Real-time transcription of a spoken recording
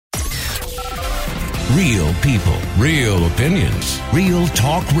Real people, real opinions, real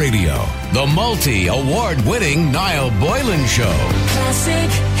talk radio. The multi-award-winning Niall Boylan Show.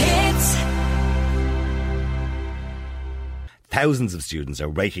 Classic hits. Thousands of students are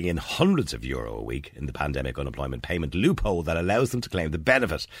raking in hundreds of euro a week in the pandemic unemployment payment loophole that allows them to claim the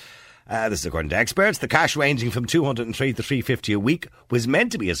benefit. This is according to experts. The cash ranging from 203 to 350 a week was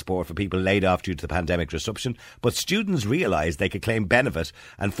meant to be a support for people laid off due to the pandemic disruption, but students realised they could claim benefit,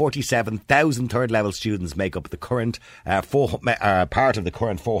 and 47,000 third-level students make up the current part of the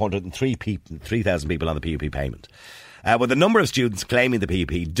current 403,000 people on the PUP payment. With the number of students claiming the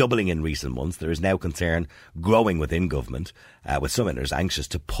PUP doubling in recent months, there is now concern growing within government, with some ministers anxious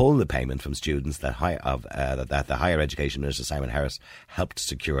to pull the payment from students that the Higher Education Minister Simon Harris helped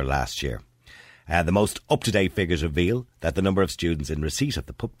secure last year. The most up-to-date figures reveal that the number of students in receipt of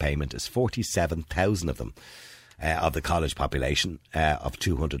the PUP payment is 47,000 of them, of the college population of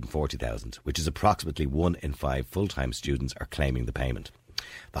 240,000, which is approximately 1 in 5 full-time students are claiming the payment.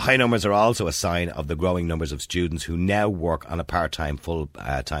 The high numbers are also a sign of the growing numbers of students who now work on a part-time,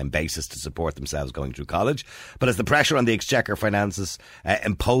 full-time basis to support themselves going through college. But as the pressure on the exchequer finances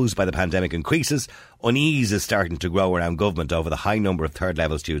imposed by the pandemic increases, unease is starting to grow around government over the high number of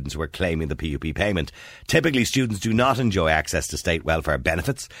third-level students who are claiming the PUP payment. Typically, students do not enjoy access to state welfare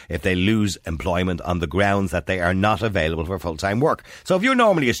benefits if they lose employment on the grounds that they are not available for full-time work. So if you're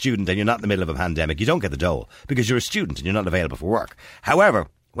normally a student and you're not in the middle of a pandemic, you don't get the dole because you're a student and you're not available for work. However,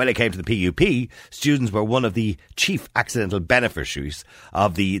 when it came to the PUP, students were one of the chief accidental beneficiaries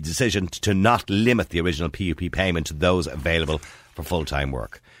of the decision to not limit the original PUP payment to those available for full-time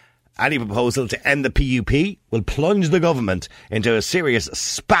work. Any proposal to end the PUP will plunge the government into a serious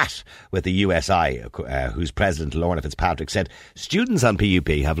spat with the USI, whose president, Lorna Fitzpatrick, said students on PUP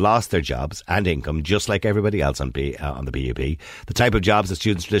have lost their jobs and income just like everybody else on the PUP. The type of jobs that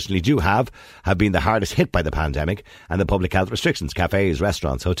students traditionally do have been the hardest hit by the pandemic and the public health restrictions. Cafes,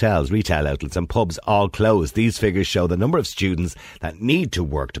 restaurants, hotels, retail outlets and pubs all closed. These figures show the number of students that need to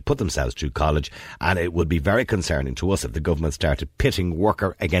work to put themselves through college, and it would be very concerning to us if the government started pitting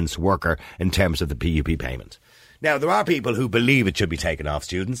worker against worker in terms of the PUP payment. Now, there are people who believe it should be taken off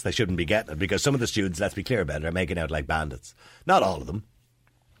students. They shouldn't be getting it because some of the students, let's be clear about it, are making out like bandits. Not all of them.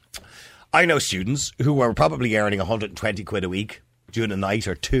 I know students who were probably earning 120 quid a week during a night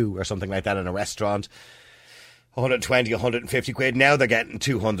or two or something like that in a restaurant. 120, 150 quid. Now they're getting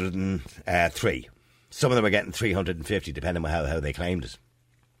 203. Some of them are getting 350 depending on how they claimed it.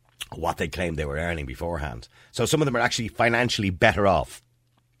 What they claimed they were earning beforehand. So some of them are actually financially better off.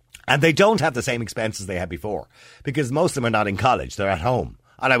 And they don't have the same expenses they had before because most of them are not in college. They're at home.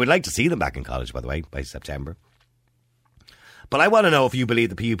 And I would like to see them back in college, by the way, by September. But I want to know if you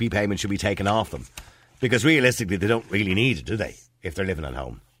believe the PUP payment should be taken off them because realistically they don't really need it, do they, if they're living at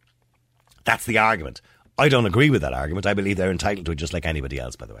home? That's the argument. I don't agree with that argument. I believe they're entitled to it just like anybody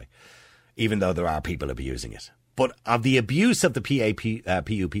else, by the way, even though there are people abusing it. But of the abuse of the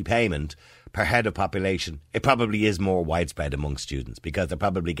PUP payment per head of population, it probably is more widespread among students because they're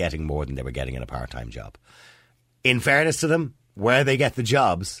probably getting more than they were getting in a part-time job. In fairness to them, where they get the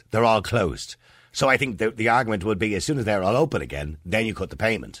jobs, they're all closed. So I think the argument would be as soon as they're all open again, then you cut the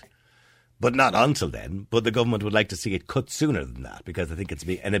payment. But not until then. But the government would like to see it cut sooner than that because I think it's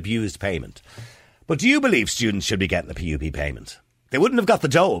an abused payment. But do you believe students should be getting a PUP payment? They wouldn't have got the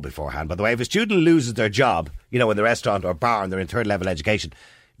dole beforehand, by the way. If a student loses their job, in the restaurant or bar and they're in third-level education,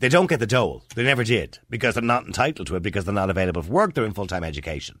 they don't get the dole. They never did because they're not entitled to it because they're not available for work. They're in full-time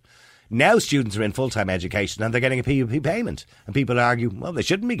education. Now students are in full-time education and they're getting a PUP payment. And people argue, well, they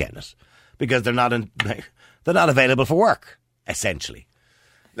shouldn't be getting it because they're not available for work, essentially.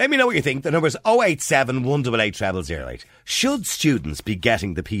 Let me know what you think. The number is 087 188 0008. Should students be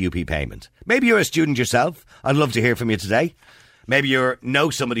getting the PUP payment? Maybe you're a student yourself. I'd love to hear from you today. Maybe you know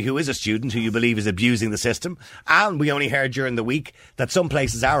somebody who is a student who you believe is abusing the system. And we only heard during the week that some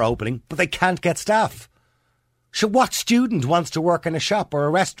places are opening, but they can't get staff. So what student wants to work in a shop or a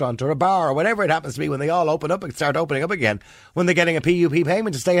restaurant or a bar or whatever it happens to be when they all open up and start opening up again when they're getting a PUP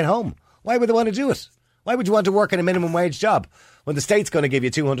payment to stay at home? Why would they want to do it? Why would you want to work in a minimum wage job when the state's going to give you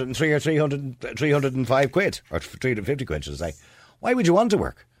 203 or 305 quid or 350 quid, should I say? Why would you want to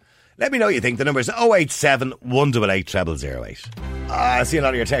work? Let me know what you think. The number is 087 188 0008. I see a lot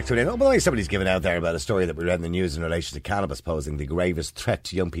of your text in. Oh, by the way, somebody's given out there about a story that we read in the news in relation to cannabis posing the gravest threat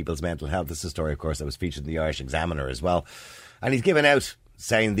to young people's mental health. This is a story, of course, that was featured in the Irish Examiner as well. And he's given out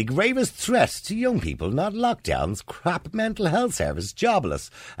saying the gravest threat to young people, not lockdowns, crap mental health service, jobless,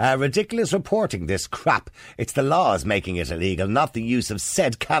 ridiculous reporting this crap. It's the laws making it illegal, not the use of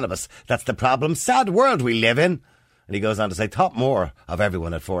said cannabis. That's the problem. Sad world we live in. And he goes on to say, thought more of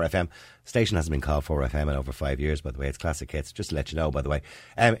everyone at 4FM. Station hasn't been called 4FM in over 5 years, by the way. It's classic hits, just to let you know, by the way.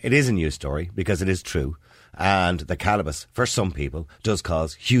 It is a news story because it is true. And the cannabis, for some people, does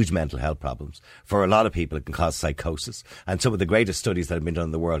cause huge mental health problems. For a lot of people, it can cause psychosis. And some of the greatest studies that have been done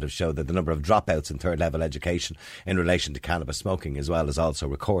in the world have showed that the number of dropouts in third-level education in relation to cannabis smoking as well is also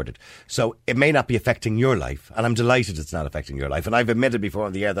recorded. So it may not be affecting your life, and I'm delighted it's not affecting your life. And I've admitted before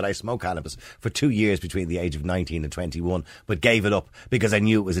on the air that I smoked cannabis for 2 years between the age of 19 and 21, but gave it up because I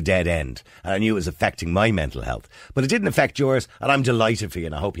knew it was a dead end, and I knew it was affecting my mental health. But it didn't affect yours, and I'm delighted for you,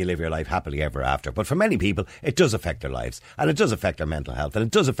 and I hope you live your life happily ever after. But for many people, it does affect their lives, and it does affect their mental health, and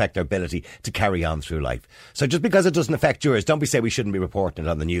it does affect their ability to carry on through life. So just because it doesn't affect yours, don't be saying we shouldn't be reporting it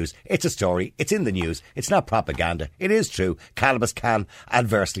on the news. It's a story, it's in the news, it's not propaganda, it is true. Cannabis can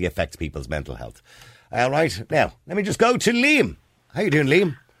adversely affect people's mental health. Alright, now, let me just go to Liam. How you doing,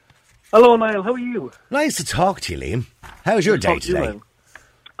 Liam? Hello, Niall. How are you? Nice to talk to you, Liam. How's your day today?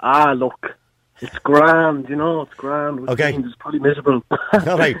 Look, it's grand, it's grand. Okay. It's probably miserable.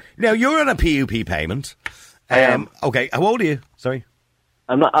 Alright, now you're on a PUP payment. I am. Okay, how old are you? Sorry.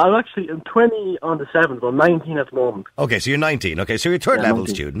 I'm 20 on the 7th, but I'm 19 at the moment. Okay, so you're 19. Okay, so you're a third level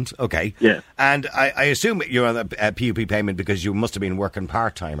 19. student. Okay. Yeah. And I assume you're on a PUP payment because you must have been working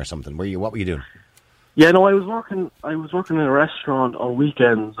part-time or something. What were you doing? Yeah, no, I was working in a restaurant on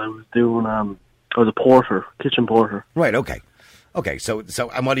weekends. I was doing, I was a porter, kitchen porter. Right, okay. Okay, so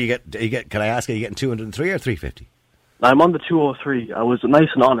and what do you get? Can I ask, are you getting 203 or 350? I'm on the 203. I was nice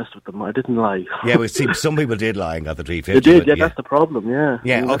and honest with them. I didn't lie. Yeah, well, see, some people did lie and got the 350. They did, yeah, that's the problem, yeah.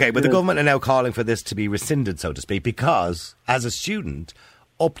 Yeah, okay, but the government are now calling for this to be rescinded, so to speak, because as a student,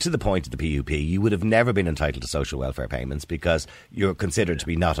 up to the point of the PUP, you would have never been entitled to social welfare payments because you're considered to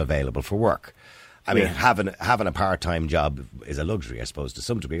be not available for work. I mean, having a part-time job is a luxury, I suppose, to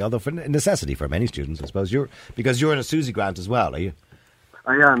some degree, although for necessity for many students, I suppose. Because you're in a SUSI grant as well, are you?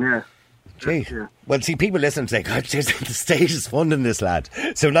 I am, yeah. Gee. Yeah. Well, see, people listen and say, God, the state is funding this lad.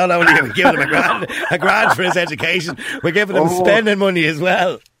 So not only are we giving him a grant for his education, we're giving him spending money as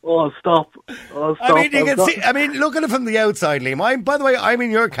well. Oh, stop. I mean, you can see, look at it from the outside, Liam. By the way, I'm in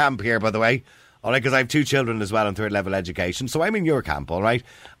your camp here, by the way. All right, because I have 2 children as well in third level education. So I'm in your camp, all right?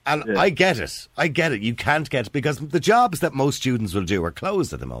 And yeah. I get it. You can't get, because the jobs that most students will do are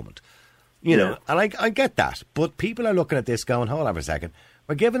closed at the moment. You know, and I get that. But people are looking at this going, hold on for a second.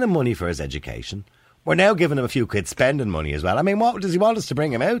 We're giving him money for his education. We're now giving him a few kids spending money as well. I mean, what does he want us to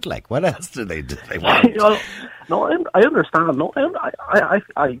bring him out like? What else do they want? No, I understand. No, I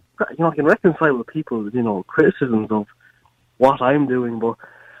can reconcile with people, criticisms of what I'm doing, but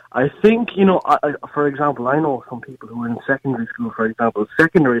I think, for example, I know some people who are in secondary school,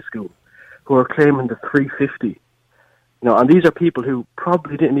 who are claiming the 350. And these are people who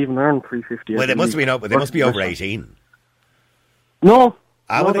probably didn't even earn 350. Well, they must be over 18. No.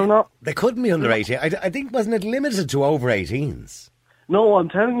 No, they're not. They couldn't be under 18. I think, wasn't it limited to over 18s? No, I'm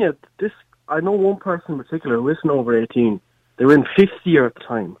telling you, I know one person in particular who isn't over 18. They were in 5th year at the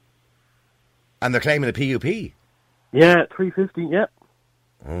time. And they're claiming a PUP? Yeah, 350, yeah.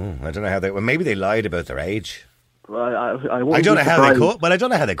 Oh, I don't know how maybe they lied about their age. I don't know how they could. Well, I don't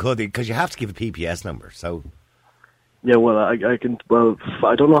know how they could, because you have to give a PPS number, so... Yeah, well, I don't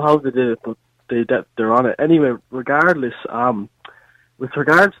know how they did it, but they're on it. Anyway, regardless, with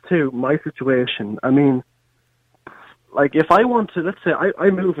regards to my situation, I mean, like, if I want to, let's say I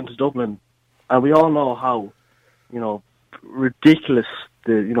move into Dublin, and we all know how, ridiculous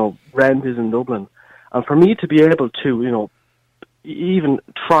the, rent is in Dublin. And for me to be able to, even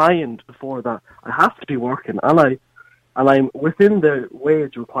try and afford that, I have to be working, and I'm within the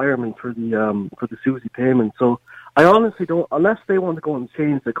wage requirement for the SUSI payment. So I honestly don't, unless they want to go and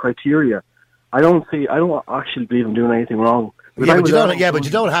change the criteria, I don't actually believe I'm doing anything wrong. But you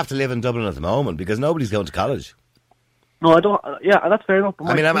don't have to live in Dublin at the moment because nobody's going to college. No, I don't. Yeah, that's fair enough.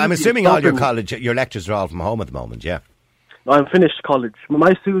 I mean, I'm assuming all your lectures are all from home at the moment. Yeah. No, I'm finished college.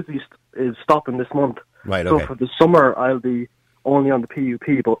 My SUSI is stopping this month. Right. Okay. So for the summer, I'll be only on the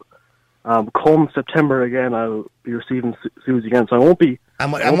PUP, but come September again, I'll be receiving SUSI again. So I won't be.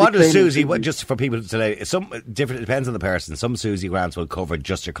 And what does SUSI? Just for people today, it depends on the person. Some SUSI grants will cover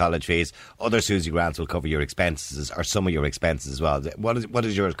just your college fees. Other SUSI grants will cover your expenses or some of your expenses as well. What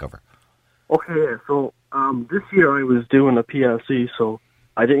does yours cover? Okay, so this year I was doing a PLC, so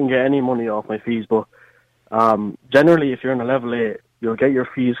I didn't get any money off my fees. But generally, if you're in a level 8, you'll get your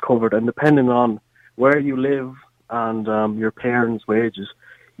fees covered, and depending on where you live and your parents' wages,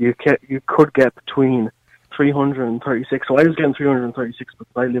 you could get between 336. So I was getting 336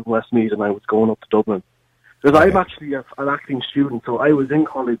 because I live in Westmeath and I was going up to Dublin. Because Okay. I'm actually an acting student, so I was in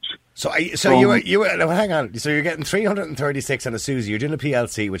college. So you were no, hang on. So you're getting 336 on a Susie. You're doing a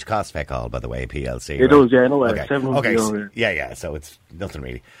PLC, which costs feck all, by the way. PLC. It does, yeah. No, Okay. 700 Okay. euro. Yeah. So it's nothing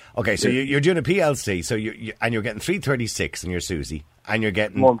really. Okay. So you're doing a PLC. So and you're getting 336 on your Susie, and you're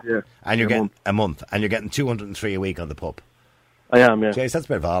getting Month, yeah. and you're Yeah, getting month. a month, and you're getting 203 a week on the pup. I am, yeah. Jeez, that's a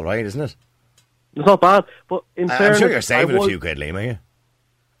bit of all right, isn't it? It's not bad, but in I'm fairness, sure you're saving I a was- few quid, Liam, are you?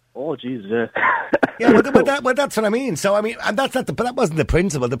 Oh, Jesus, yeah. Yeah, but that's what I mean. So I mean, and that's not. But that wasn't the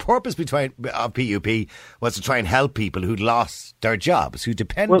principle. The purpose of PUP was to try and help people who'd lost their jobs, who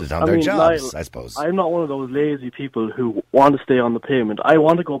depended on their jobs. Niall, I suppose. I'm not one of those lazy people who want to stay on the payment. I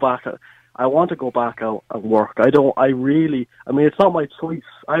want to go back. I want to go back out and work. I don't. I mean, it's not my choice.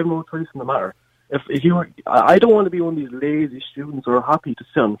 I have no choice in the matter. If you, I don't want to be one of these lazy students who are happy to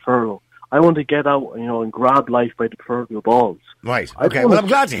sit on furlough. I want to get out, and grab life by the proverbial balls. Right. I Okay. don't Well, wanna- I'm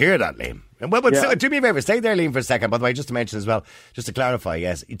glad to hear that, Liam. And Yeah. do me a favour, stay there, Liam, for a second. By the way, just to mention as well, just to clarify,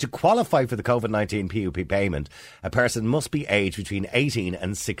 yes, to qualify for the COVID-19 PUP payment, a person must be aged between 18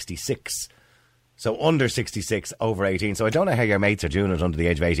 and 66. So under 66, over 18. So I don't know how your mates are doing it under the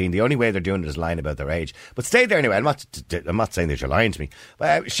age of 18. The only way they're doing it is lying about their age. But stay there anyway. I'm not saying that you're lying to me.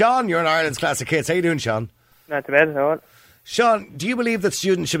 Sean, you're in Ireland's Classic Hits. How you doing, Sean? Not too bad at all. Sean, do you believe that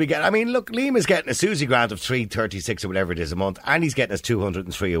students should be getting... I mean, look, Liam is getting a Susie grant of $336 or whatever it is a month, and he's getting his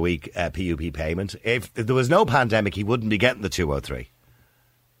 203 a week PUP payment. If there was no pandemic, he wouldn't be getting the 203.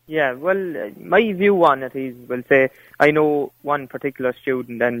 Yeah, well, my view on it is, we'll say, I know one particular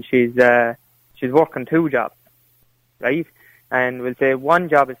student and she's working 2 jobs, right? And we'll say one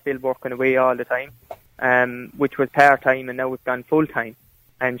job is still working away all the time, which was part-time and now it's gone full-time.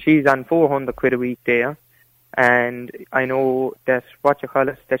 And she's on 400 quid a week there. And I know that,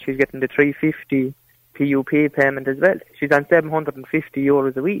 that she's getting the 350 PUP payment as well. She's on 750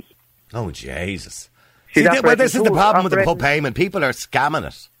 euros a week. Oh, Jesus. She's Well, this is the operating problem with the operating- PUP payment. People are scamming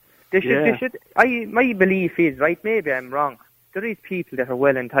it. They should. My belief is, right, maybe I'm wrong. There is people that are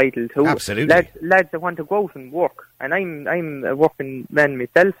well entitled to Absolutely. lads that want to go out and work, and I'm a working man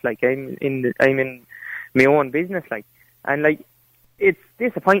myself. Like I'm in my own business, like, and like it's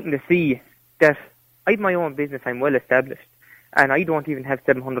disappointing to see that I have my own business. I'm well established, and I don't even have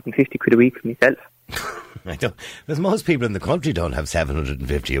 750 quid a week for myself. I don't, because most people in the country don't have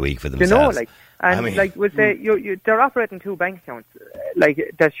 750 a week for You themselves. know, like, and I mean- like we'll say, they're operating 2 bank accounts,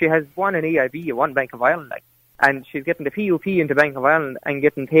 like that. She has one in EIB, one Bank of Ireland, like, and she's getting the PUP into Bank of Ireland and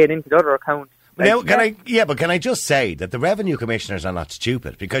getting paid into the other account. Now, can I just say that the revenue commissioners are not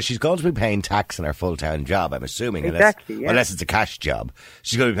stupid, because she's going to be paying tax in her full-time job, I'm assuming, Exactly, yeah. unless it's a cash job.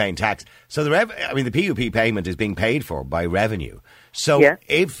 She's going to be paying tax. So the PUP payment is being paid for by revenue. So Yeah.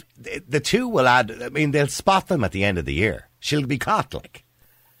 if the two will add, I mean, they'll spot them at the end of the year. She'll be caught, like.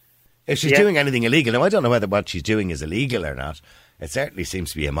 If she's Yeah. doing anything illegal, now I don't know whether what she's doing is illegal or not. It certainly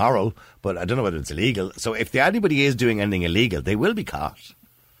seems to be immoral, but I don't know whether it's illegal. So if anybody is doing anything illegal, they will be caught.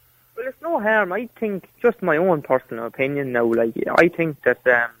 Well, it's no harm. I think, just my own personal opinion now, like, I think that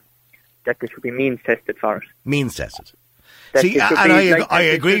there should be means tested for it. Means tested. That See, it should and be, I like,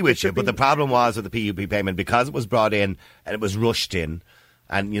 agree it with should you, but be- the problem was with the PUP payment, because it was brought in and it was rushed in,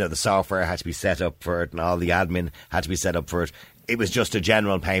 and the software had to be set up for it and all the admin had to be set up for it. It was just a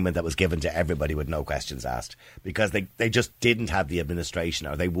general payment that was given to everybody with no questions asked, because they just didn't have the administration,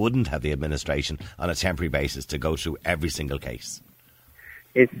 or they wouldn't have the administration on a temporary basis to go through every single case.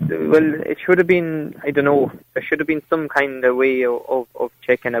 It should have been, I don't know, there should have been some kind of way of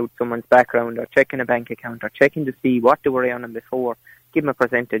checking out someone's background, or checking a bank account, or checking to see what they were on before, give them a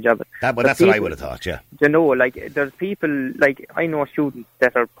percentage of it. But But that's what I people- would have thought, yeah. Like, there's people, like, I know students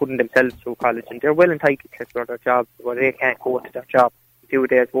that are putting themselves through college, and they're well entitled to their jobs, where they can't go to their job, do a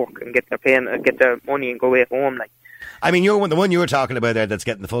day's work, and get their payment, get their money and go away home, like. I mean, the one you were talking about there that's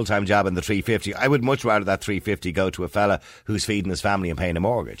getting the full-time job and the 350, I would much rather that 350 go to a fella who's feeding his family and paying a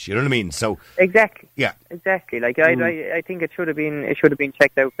mortgage. You know what I mean? So, Exactly. yeah. Exactly. Like, I think it should have been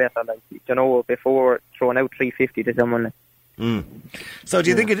checked out better, like, before throwing out 350 to someone, like. So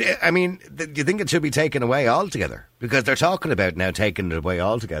do you think do you think it should be taken away altogether? Because they're talking about now taking it away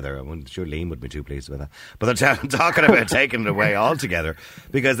altogether. I'm sure Liam would be too pleased with that. But they're talking about taking it away altogether,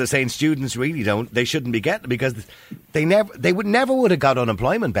 because they're saying students really they shouldn't be getting it, because they would never have got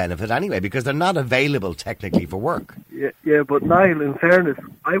unemployment benefit anyway, because they're not available technically for work. Yeah, but Niall, in fairness,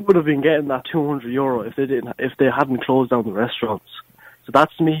 I would have been getting that €200 if they hadn't closed down the restaurants. So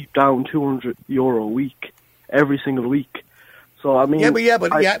that's me down €200 a week, every single week. So I mean, Yeah,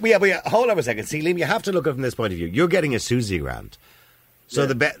 but hold on a second. See, Liam, you have to look at it from this point of view. You're getting a Susie grant. So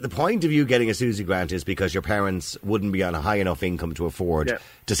the point of you getting a Susie grant is because your parents wouldn't be on a high enough income to afford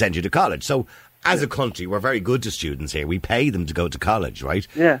to send you to college. So as a country, we're very good to students here. We pay them to go to college, right?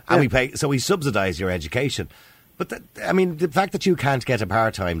 Yeah. And we subsidise your education. But the fact that you can't get a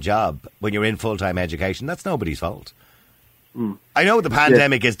part-time job when you're in full-time education, that's nobody's fault. I know the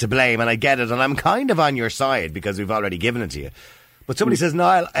pandemic is to blame, and I get it, and I'm kind of on your side because we've already given it to you. But somebody says,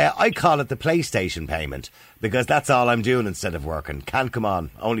 Niall, I call it the PlayStation payment because that's all I'm doing instead of working. Can't come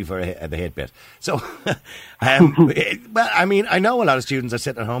on, only for the hit bit. So, I know a lot of students are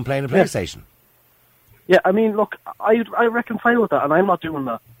sitting at home playing a PlayStation. Yeah, I mean, look, I reconcile with that, and I'm not doing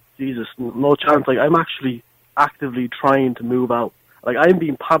that. Jesus, no chance. Like, I'm actually actively trying to move out. Like, I'm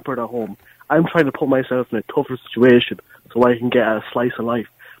being pampered at home. I'm trying to put myself in a tougher situation so I can get a slice of life.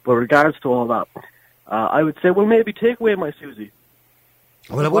 But regards to all that, I would say, well, maybe take away my Susie.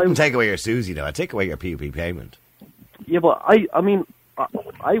 Well, I wouldn't take away your Susie, though. I'd take away your PUP payment. Yeah, but I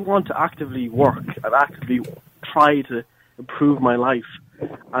want to actively work and actively try to improve my life.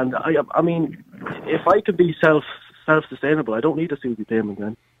 And I mean, if I could be self-sustainable, I don't need a Susie payment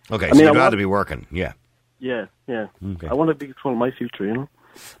then. Okay, so you'd rather be working, yeah. Yeah. Okay. I want to be controlling my future, you know.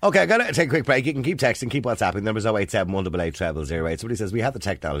 Okay, I've got to take a quick break. You can keep texting, keep WhatsApping. Numbers 087 188 0008. Somebody says, we have the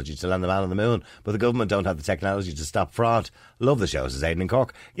technology to land the man on the moon, but the government don't have the technology to stop fraud. Love the show, says Aidan in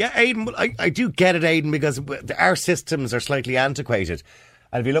Cork. Yeah, Aidan, I do get it, Aidan, because our systems are slightly antiquated.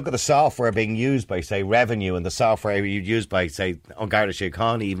 And if you look at the software being used by, say, Revenue and the software used by, say, An Garda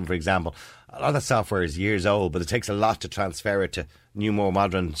Síochána, even, for example, a lot of the software is years old, but it takes a lot to transfer it to new, more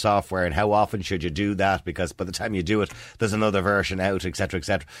modern software. And how often should you do that? Because by the time you do it, there's another version out, etc.,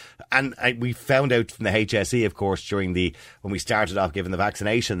 etc. And we found out from the HSE, of course, when we started off giving the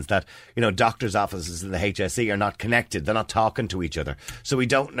vaccinations, that, you know, doctors' offices in the HSE are not connected. They're not talking to each other. So we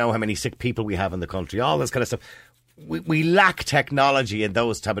don't know how many sick people we have in the country, all this kind of stuff. We lack technology in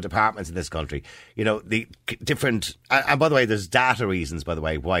those type of departments in this country. You know, the different... And by the way, there's data reasons, by the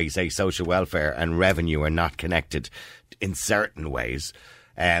way, why, say, social welfare and revenue are not connected in certain ways.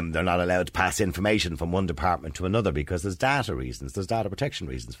 They're not allowed to pass information from one department to another because there's data reasons. There's data protection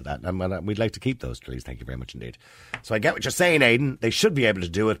reasons for that. And we'd like to keep those, please. Thank you very much indeed. So I get what you're saying, Aidan. They should be able to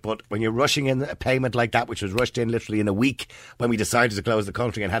do it. But when you're rushing in a payment like that, which was rushed in literally in a week when we decided to close the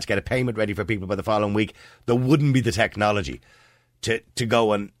country and had to get a payment ready for people by the following week, there wouldn't be the technology to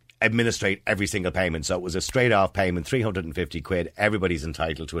go and administrate every single payment. So it was a straight off payment, 350 quid. Everybody's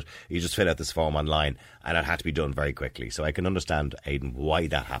entitled to it. You just fill out this form online, and it had to be done very quickly. So I can understand, Aidan, why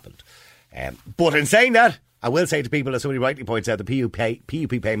that happened. But in saying that, I will say to people, as somebody rightly points out, the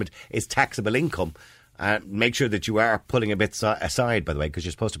PUP payment is taxable income. Make sure that you are putting a bit aside, by the way, because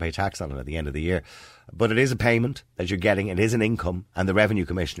you're supposed to pay tax on it at the end of the year. But it is a payment that you're getting. It is an income, and the Revenue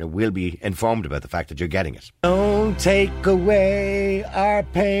Commissioner will be informed about the fact that you're getting it. Don't take away our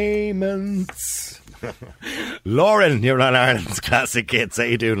payments. Lauren, you're on Ireland's Classic Hits. How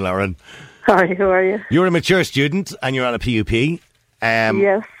you doing, Lauren? Hi, how are you? You're a mature student, and you're on a PUP.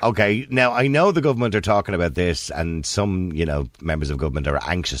 Yes. Okay. Now, I know the government are talking about this, and some, members of government are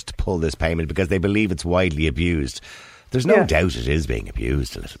anxious to pull this payment because they believe it's widely abused. There's no doubt it is being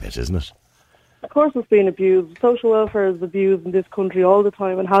abused a little bit, isn't it? Of course it's being abused. Social welfare is abused in this country all the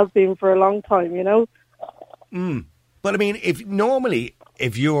time and has been for a long time, you know? But I mean,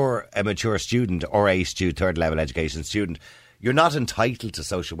 if you're a mature student or a third level education student, you're not entitled to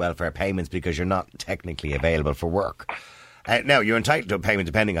social welfare payments because you're not technically available for work. Now, you're entitled to a payment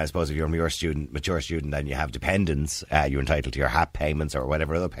depending, I suppose, if you're a mature student and you have dependents, you're entitled to your HAP payments or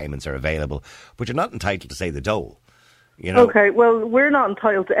whatever other payments are available, but you're not entitled to, say, the dole. You know? Okay, well, we're not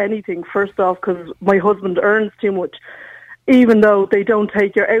entitled to anything, first off, because my husband earns too much, even though they don't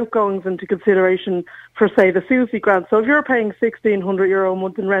take your outgoings into consideration for, say, the SUSI grant. So if you're paying €1,600 a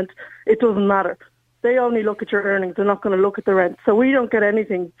month in rent, it doesn't matter. They only look at your earnings. They're not going to look at the rent. So we don't get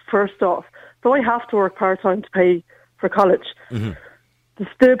anything, first off. So I have to work part-time to pay for college. Mm-hmm.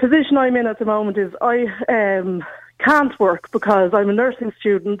 The position I'm in at the moment is I can't work because I'm a nursing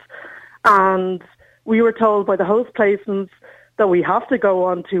student, and we were told by the host placements that we have to go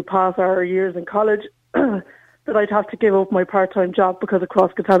on to pass our years in college that I'd have to give up my part-time job because of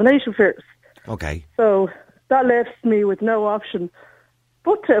cross-contamination fears. Okay. So that left me with no option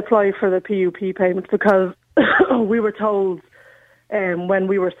but to apply for the PUP payment because we were told when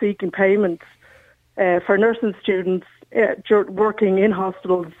we were seeking payments for nursing students working in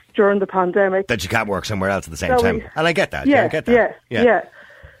hospitals during the pandemic that you can't work somewhere else at the same time. And I get that. Yeah, I get that. Yeah.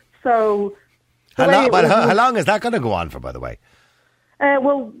 So how long is that going to go on for, by the way?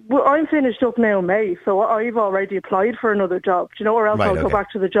 Well, I'm finished up now in May, so I've already applied for another job, or else I'll go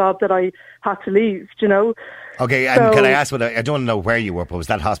back to the job that I had to leave, Okay, and can I ask, I don't know where you were, but was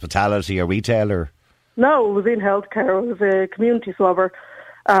that hospitality or retail or? No, it was in healthcare. It was a community swabber.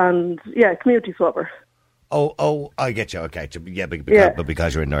 and community swapper. Oh, I get you. Okay, yeah, but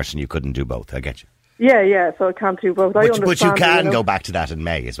because you're a nurse and you couldn't do both, I get you. Yeah, so I can't do both. But you can go back to that in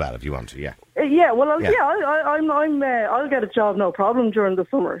May as well if you want to. Yeah. I'll get a job, no problem, during the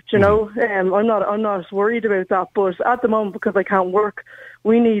summer. Do you know, I'm not worried about that. But at the moment, because I can't work,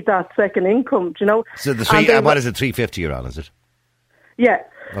 we need that second income. Do you know? So what is it? $350 you're on, is it? Yeah.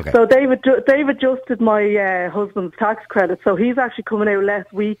 Okay. So they've adjusted my husband's tax credit, so he's actually coming out less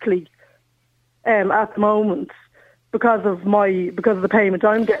weekly at the moment because of the payment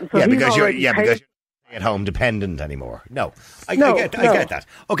I'm getting. So because you're at home dependent anymore. I get that.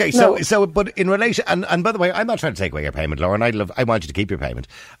 Okay, so but in relation, and by the way, I'm not trying to take away your payment, Lauren. I want you to keep your payment,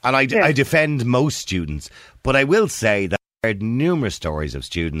 and I defend most students, but I will say that I heard numerous stories of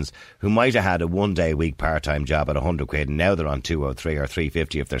students who might have had a 1 day a week part-time job at £100 and now they're on 203 or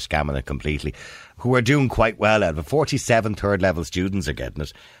 350 if they're scamming it completely, who are doing quite well out of it. 47 third level students are getting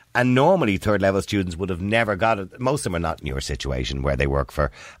it. And normally third level students would have never got it. Most of them are not in your situation where they work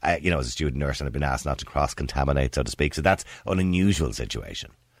for, as a student nurse and have been asked not to cross-contaminate, so to speak. So that's an unusual situation.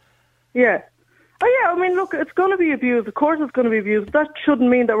 Yeah. Oh, yeah, I mean, look, it's going to be abused. Of course it's going to be abused. That shouldn't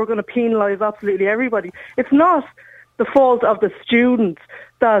mean that we're going to penalise absolutely everybody. It's not the fault of the students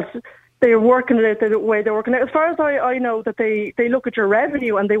that they're working it out the way they're working it. As far as I know, that they look at your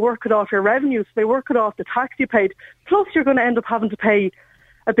revenue and they work it off your revenue. So they work it off the tax you paid. Plus you're going to end up having to pay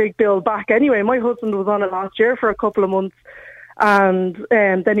a big bill back anyway. My husband was on it last year for a couple of months, and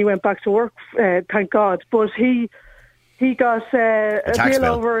then he went back to work, thank God. But he got a bill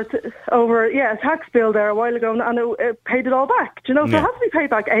over a tax bill there a while ago, and it paid it all back. Do you know? So it has to be paid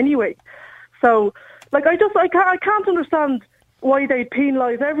back anyway. So, like, I can't understand why they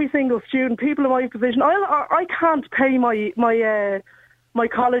penalise every single student. People in my position, I can't pay my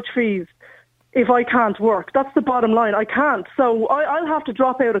college fees if I can't work. That's the bottom line. I can't. So I'll have to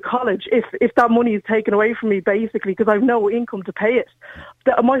drop out of college if that money is taken away from me, basically, because I've no income to pay it.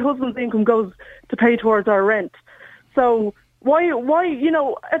 My husband's income goes to pay towards our rent. So why,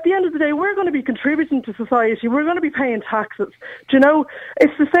 at the end of the day, we're going to be contributing to society. We're going to be paying taxes. Do you know,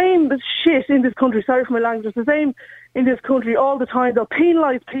 it's the same shit in this country. Sorry for my language. It's the same in this country all the time. They'll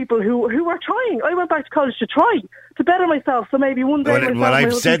penalise people who are trying. I went back to college to try, to better myself. So maybe one day...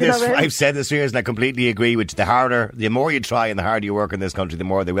 I've said this for years, and I completely agree with you. The more you try and the harder you work in this country, the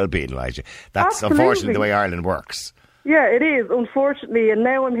more they will penalise you. That's Absolutely. Unfortunately the way Ireland works. Yeah, it is, unfortunately. And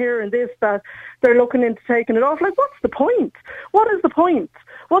now I'm hearing this, that they're looking into taking it off. Like, what's the point? What is the point?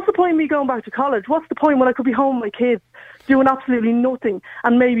 What's the point of me going back to college? What's the point when I could be home with my kids doing absolutely nothing,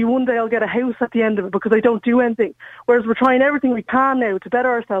 and maybe one day I'll get a house at the end of it because I don't do anything? Whereas we're trying everything we can now to better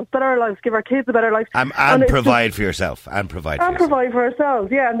ourselves, better our lives, give our kids a better life. And provide for yourself. And provide for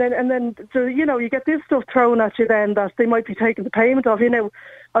ourselves, yeah. And then you get this stuff thrown at you then that they might be taking the payment off.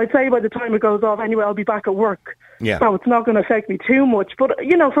 I'd say by the time it goes off anyway, I'll be back at work. Yeah. So it's not going to affect me too much. But,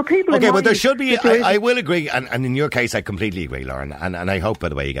 for people... Okay, but there should be... I will agree, and in your case, I completely agree, Lauren, and I hope, by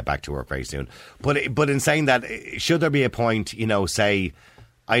the way, you get back to work very soon. But in saying that, should there be a point, say,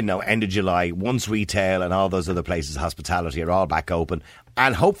 I don't know, end of July, once retail and all those other places, hospitality, are all back open,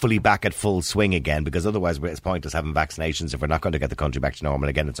 and hopefully back at full swing again, because otherwise it's pointless having vaccinations if we're not going to get the country back to normal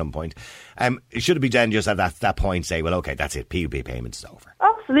again at some point. Should it be then just at that point say, well, okay, that's it, PUP payments is over?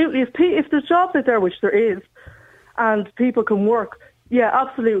 Absolutely. If there's jobs out there, which there is, and people can work, yeah,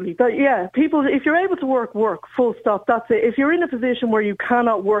 absolutely. People, if you're able to work, full stop, that's it. If you're in a position where you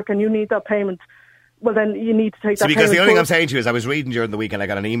cannot work and you need that payment, well, then you need to take that payment. Because the only thing I'm saying to you is I was reading during the week and I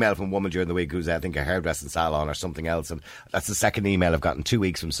got an email from a woman during the week who's, I think, a hairdressing salon or something else, and that's the second email I've gotten 2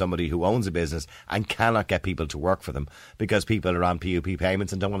 weeks from somebody who owns a business and cannot get people to work for them because people are on PUP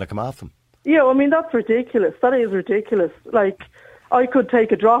payments and don't want to come off them. Yeah, I mean, that's ridiculous. That is ridiculous. Like, I could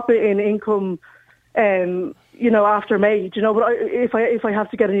take a drop in income after May, but if I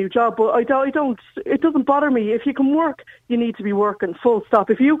have to get a new job, but I don't, it doesn't bother me. If you can work, you need to be working, full stop.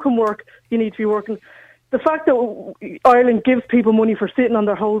 If you can work, you need to be working. The fact that Ireland gives people money for sitting on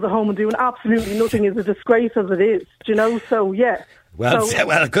their holes at home and doing absolutely nothing is a disgrace as it is, so yeah. Well,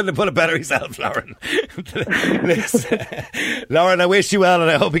 I couldn't have put it better yourself, Lauren. Lauren, I wish you well,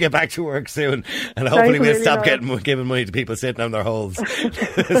 and I hope you get back to work soon. And hopefully we'll stop giving money to people sitting on their holes.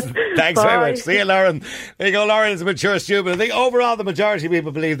 Thanks very much. See you, Lauren. There you go. Lauren is a mature student. I think overall the majority of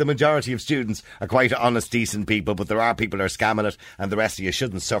people believe the majority of students are quite honest, decent people, but there are people who are scamming it, and the rest of you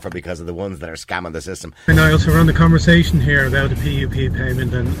shouldn't suffer because of the ones that are scamming the system. And I also run the conversation here about the PUP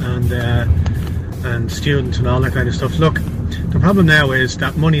payment and students and all that kind of stuff. Look, the problem now is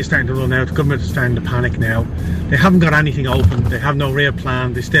that money is starting to run out. The government is starting to panic now. They haven't got anything open. They have no real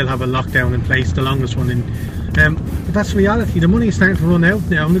plan. They still have a lockdown in place, the longest one That's reality. The money is starting to run out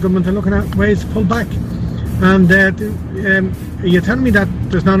now, and the government are looking at ways to pull back. And are you telling me that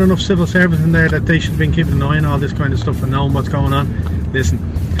there's not enough civil servants in there that they should have been keeping an eye on all this kind of stuff and knowing what's going on? Listen,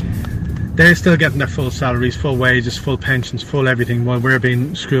 they're still getting their full salaries, full wages, full pensions, full everything, while we're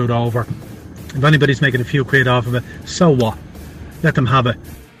being screwed over. If anybody's making a few quid off of it, so what? Let them have it.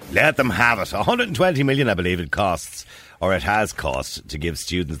 Let them have it. 120 million, I believe it costs, or it has cost, to give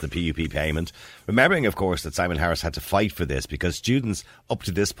students the PUP payment. Remembering, of course, that Simon Harris had to fight for this because students up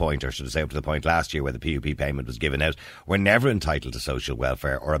to this point, or should I say up to the point last year where the PUP payment was given out, were never entitled to social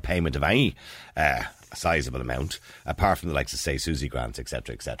welfare or a payment of any sizable amount, apart from the likes of, say, Susie grants,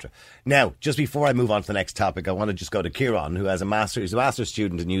 etc., etc. Now, just before I move on to the next topic, I want to just go to Kieran, who has he's a master's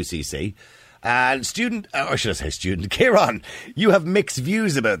student in UCC. And Kieran, you have mixed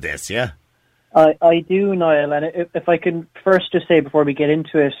views about this, yeah? I do, Niall, and if I can first just say before we get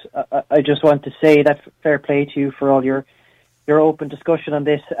into it, I just want to say that fair play to you for all your open discussion on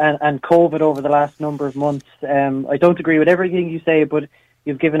this and COVID over the last number of months. I don't agree with everything you say, but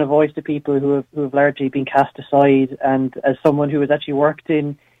you've given a voice to people who have largely been cast aside. And as someone who has actually worked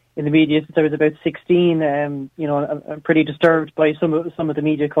in the media since I was about 16, I'm pretty disturbed by some of the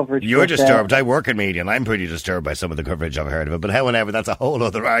media coverage. You're disturbed. I work in media, and I'm pretty disturbed by some of the coverage I've heard of it. But however, that's a whole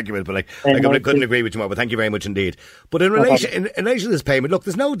other argument. But I couldn't agree with you more. But thank you very much indeed. But in relation to this payment, look,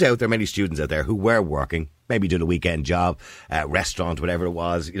 there's no doubt there are many students out there who were working, maybe doing a weekend job, restaurant, whatever it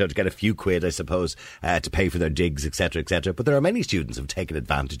was, to get a few quid, I suppose, to pay for their digs, etc., etc. But there are many students who've taken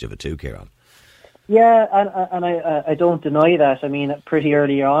advantage of it too, Kieran. Yeah, and I don't deny that. I mean, pretty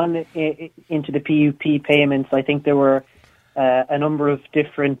early on into the PUP payments, I think there were a number of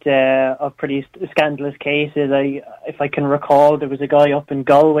different of pretty scandalous cases. If I can recall, there was a guy up in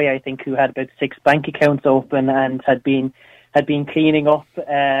Galway, I think, who had about 6 bank accounts open and had been cleaning up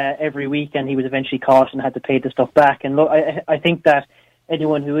every week, and he was eventually caught and had to pay the stuff back. And look, I think that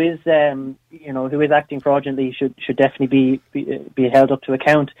anyone who is who is acting fraudulently should definitely be held up to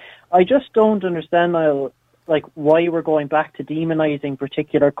account. I just don't understand, Niall, why we're going back to demonising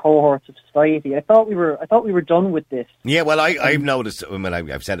particular cohorts of society. I thought we were done with this. Yeah, well, I've noticed.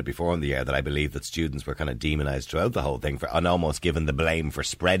 I've said it before on the air that I believe that students were kind of demonised throughout the whole thing and almost given the blame for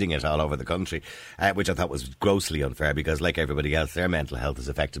spreading it all over the country, which I thought was grossly unfair because, like everybody else, their mental health is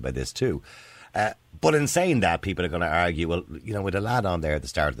affected by this too. But in saying that, people are going to argue, well, with a lad on there at the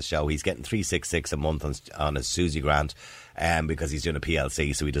start of the show, he's getting $366 a month on his Susie grant because he's doing a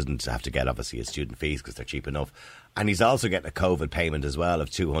PLC, so he doesn't have to get, obviously, his student fees because they're cheap enough. And he's also getting a COVID payment as well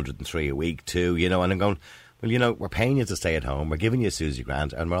of $203 a week too, and I'm going, well, we're paying you to stay at home, we're giving you a Susie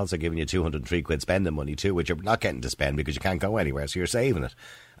grant, and we're also giving you 203 quid spending money too, which you're not getting to spend because you can't go anywhere, so you're saving it.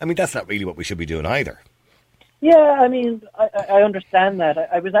 I mean, that's not really what we should be doing either. Yeah, I mean, I understand that.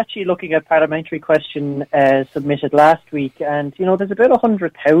 I was actually looking at a parliamentary question submitted last week, and, there's about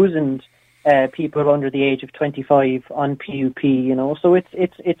 100,000 people under the age of 25 on PUP, so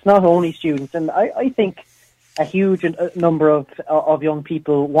it's not only students. And I think a huge number of young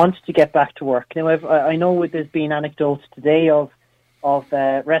people want to get back to work. Now, I know there's been anecdotes today of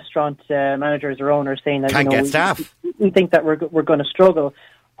restaurant managers or owners saying that, can't get staff. We think that we're going to struggle.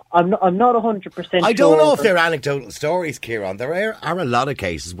 I'm not 100% sure. I don't know if they're anecdotal stories, Kieran. There are a lot of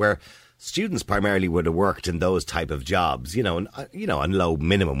cases where students primarily would have worked in those type of jobs, on low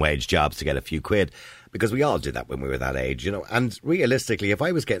minimum wage jobs to get a few quid, because we all did that when we were that age, And realistically, if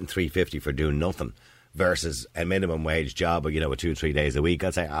I was getting $350 for doing nothing versus a minimum wage job, with 2-3 days a week,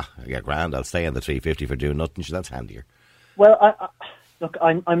 I'd say, yeah, grand, I'll stay on the $350 for doing nothing. So that's handier. Well, look,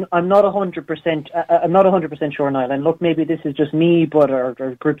 I'm not 100%. I'm not 100% sure, Niall. And look, maybe this is just me,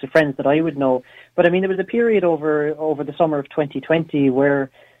 or groups of friends that I would know. But I mean, there was a period over the summer of 2020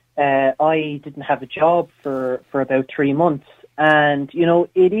 where I didn't have a job for about 3 months, and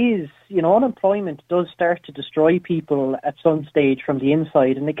it is unemployment does start to destroy people at some stage from the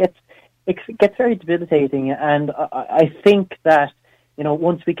inside, and it gets very debilitating. And I think that.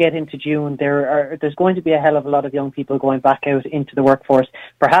 Once we get into June, there's going to be a hell of a lot of young people going back out into the workforce.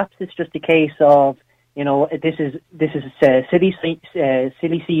 Perhaps it's just a case of, this is a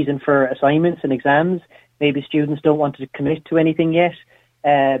silly season for assignments and exams. Maybe students don't want to commit to anything yet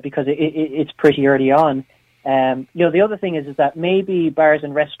because it's pretty early on. The other thing is that maybe bars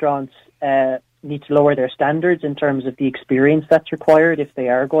and restaurants need to lower their standards in terms of the experience that's required if they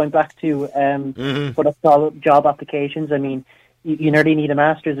are going back to put up job applications. I mean, you nearly need a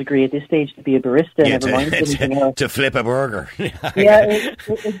master's degree at this stage to be a barista, never mind anything else. To flip a burger. Yeah,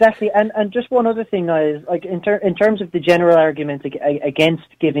 exactly. And just one other thing now is, in terms of the general argument against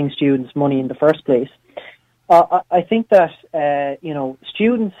giving students money in the first place, I think that,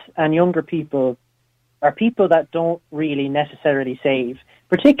 students and younger people are people that don't really necessarily save,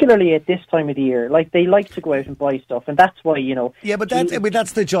 particularly at this time of the year. Like, they like to go out and buy stuff, and that's why, you know... Yeah, but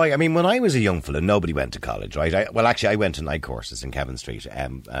that's the joy. I mean, when I was a young fella, nobody went to college, right? I went to night courses in Kevin Street.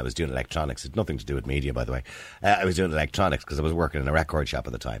 I was doing electronics. It's nothing to do with media, by the way. I was doing electronics because I was working in a record shop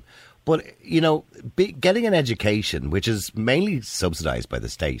at the time. But, you know, getting an education, which is mainly subsidised by the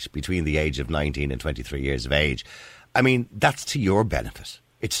state between the age of 19 and 23 years of age, I mean, that's to your benefit.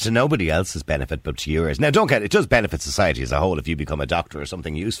 It's to nobody else's benefit but to yours. Now, don't get it, does benefit society as a whole if you become a doctor or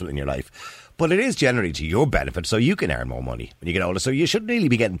something useful in your life. But it is generally to your benefit, so you can earn more money when you get older. So you shouldn't really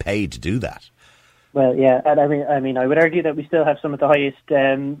be getting paid to do that. Well, yeah, and I mean, I would argue that we still have some of the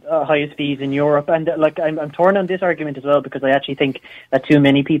highest fees in Europe, and I'm torn on this argument as well, because I actually think that too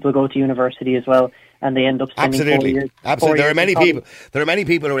many people go to university as well, and they end up spending 4 years. Absolutely. There are many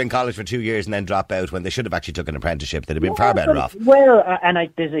people who are in college for 2 years and then drop out when they should have actually took an apprenticeship. They'd have been far better off. Well, and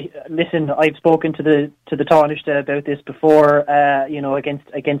listen, I've spoken to the Taoiseach about this before. You know, against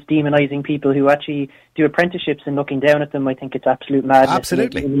demonising people who actually do apprenticeships and looking down at them. I think it's absolute madness.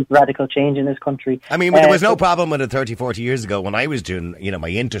 Absolutely. We need radical change in this country. I mean, there was no problem with it 30, 40 years ago when I was doing, you know, my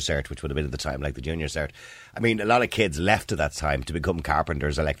intercert, which would have been at the time like the junior cert. I mean, a lot of kids left at that time to become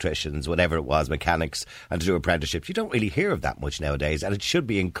carpenters, electricians, whatever it was, mechanics, and to do apprenticeships. You don't really hear of that much nowadays, and it should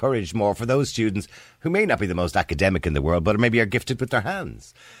be encouraged more for those students who may not be the most academic in the world, but maybe are gifted with their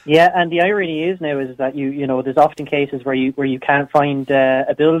hands. Yeah, and the irony is now is that you know, there's often cases where you can't find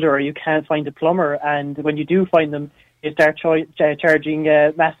a builder or you can't find a plumber, and when you do find them, you start charging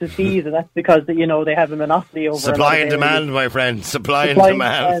massive fees, and that's because, you know, they have a monopoly over supply and demand, my friend. Supply and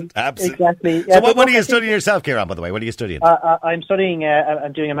demand. Absolutely. Exactly. Yeah, so what are you studying yourself, Kieran, by the way? What are you studying? I'm studying,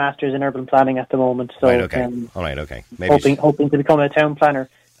 I'm doing a master's in urban planning at the moment. So, right, okay. All right, okay. Maybe hoping to become a town planner.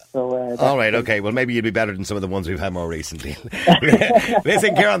 So, all right, okay. Well, maybe you'd be better than some of the ones we've had more recently.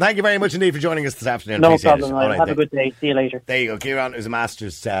 Listen, Kieran, thank you very much indeed for joining us this afternoon. No problem. Right, have a good day. See you later. There you go. Kieran is a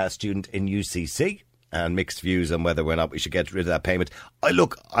master's student in UCC. And mixed views on whether or not we should get rid of that payment.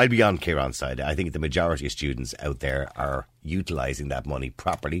 I'll be on Kieran's side. I think the majority of students out there are utilising that money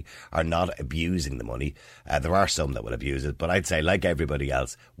properly, are not abusing the money. There are some that will abuse it, but I'd say, like everybody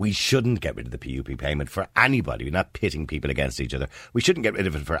else, we shouldn't get rid of the PUP payment for anybody. We're not pitting people against each other. We shouldn't get rid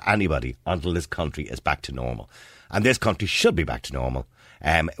of it for anybody until this country is back to normal. And this country should be back to normal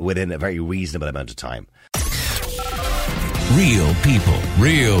within a very reasonable amount of time. Real people,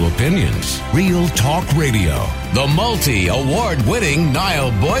 real opinions, real talk radio. The multi-award winning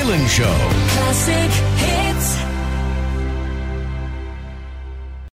Niall Boylan Show. Classic hits.